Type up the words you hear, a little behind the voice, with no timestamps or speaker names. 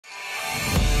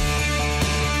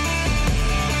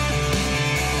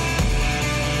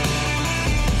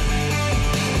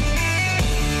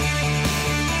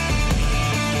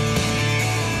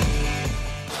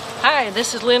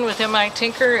This is Lynn with MI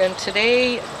Tinker, and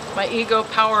today my Ego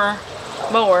Power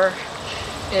mower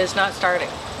is not starting,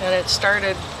 and it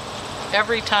started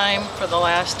every time for the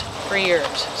last 3 years.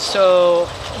 So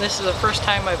this is the first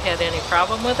time I've had any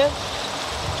problem with it,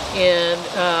 and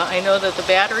I know that the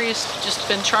battery's just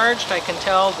been charged. I can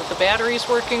tell that the battery's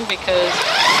working because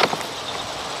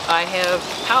I have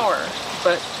power,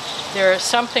 but there is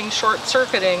something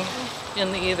short-circuiting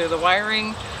in either the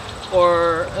wiring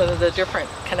or the different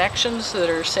connections that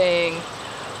are saying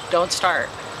don't start.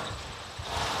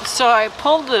 So I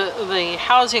pulled the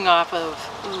housing off of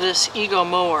this Ego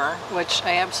mower, which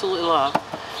I absolutely love,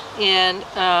 and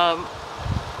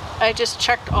I just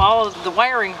checked all of the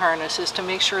wiring harnesses to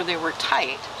make sure they were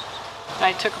tight.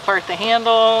 I took apart the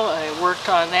handle, I worked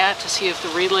on that to see if the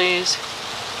relays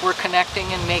were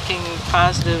connecting and making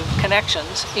positive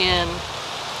connections, and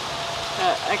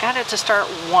I got it to start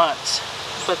once,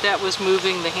 but that was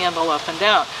moving the handle up and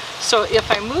down. So if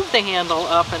I move the handle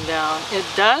up and down, it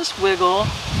does wiggle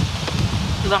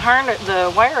the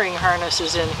wiring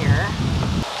harnesses in here.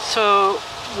 So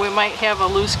we might have a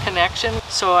loose connection.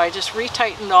 So I just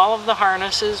retightened all of the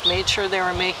harnesses, made sure they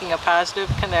were making a positive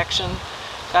connection,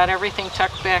 got everything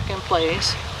tucked back in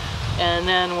place, and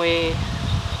then we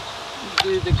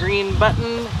do the green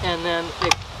button, and then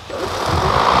it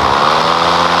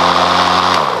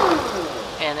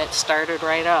started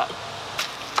right up.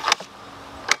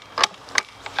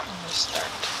 Start.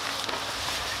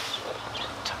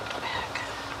 Tuck back.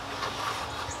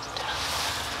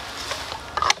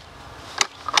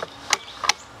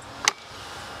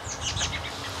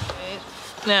 Okay.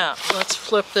 Now let's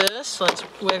flip this. Let's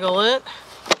wiggle it.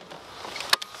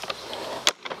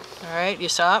 All right, you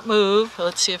saw it move.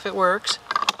 Let's see if it works.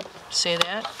 See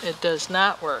that? It does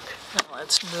not work. Now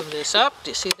let's move this up. Do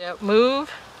you see that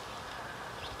move?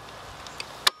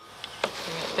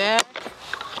 Bring it back.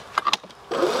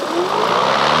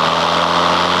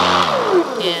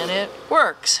 And it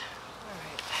works. All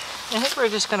right. I think we're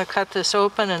just going to cut this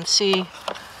open and see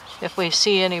if we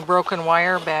see any broken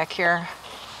wire back here.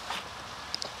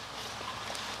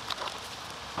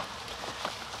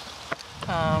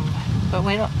 But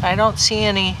I don't see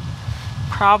any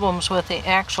problems with the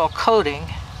actual coating.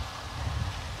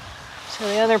 So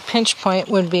the other pinch point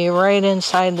would be right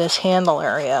inside this handle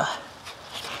area.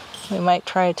 We might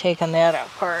try taking that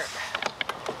apart.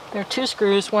 There are 2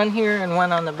 screws, one here and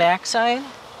one on the back side.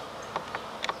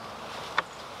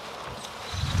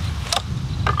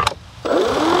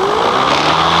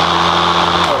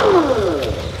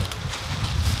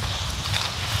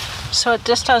 So it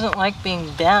just doesn't like being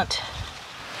bent.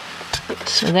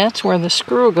 So that's where the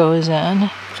screw goes in,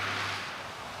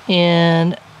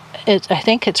 and I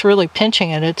think it's really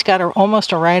pinching it. It's got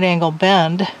almost a right angle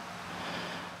bend.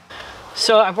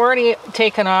 So I've already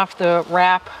taken off the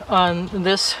wrap on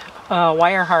this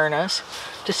wire harness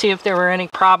to see if there were any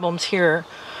problems here,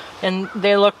 and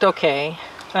they looked okay.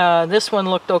 This one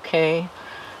looked okay.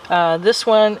 This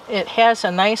one, it has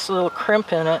a nice little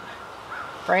crimp in it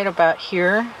right about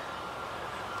here,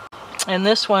 and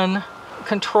this one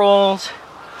controls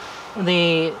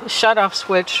the shutoff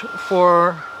switch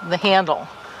for the handle.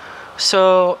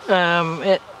 So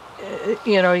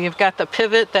you've got the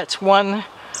pivot, that's one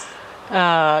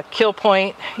kill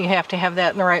point. You have to have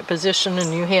that in the right position,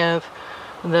 and you have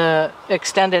the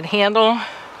extended handle,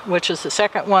 which is the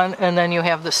second one, and then you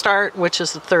have the start, which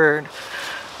is the third.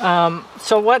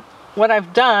 So what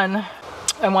I've done,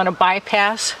 I want to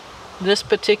bypass this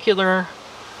particular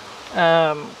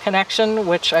connection,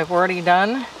 which I've already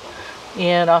done,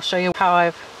 and I'll show you how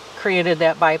I've created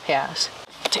that bypass.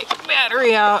 Take the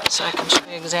battery out so I can show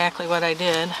you exactly what I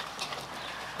did.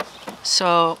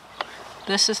 So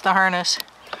this is the harness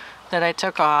that I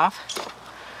took off,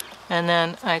 and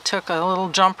then I took a little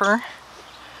jumper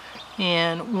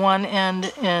and one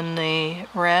end in the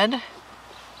red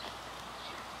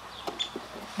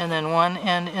and then one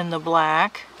end in the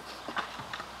black,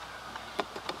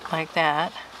 like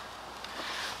that.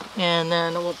 And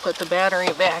then we'll put the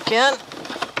battery back in.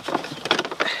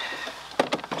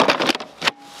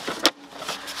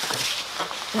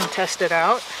 And test it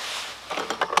out.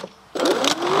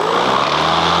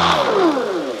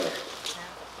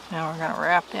 Now we're going to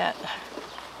wrap that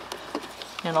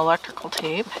in electrical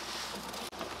tape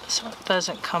so it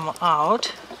doesn't come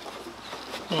out,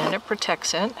 and it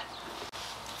protects it.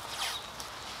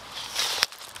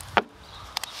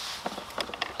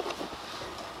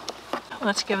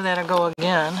 Let's give that a go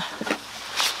again.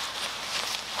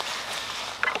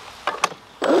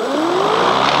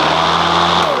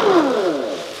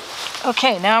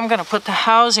 Okay, now I'm going to put the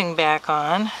housing back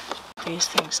on. These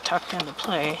things tucked into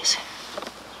place.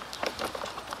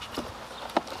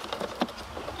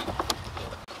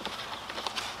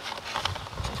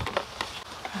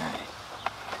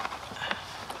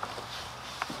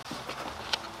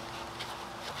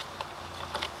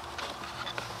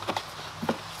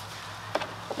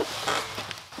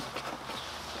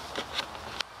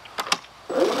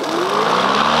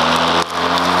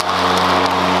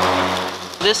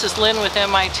 This is Lynn with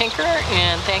MI Tinker,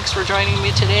 and thanks for joining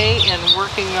me today and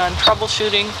working on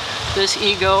troubleshooting this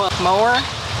Ego mower,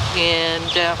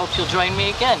 and hope you'll join me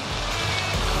again.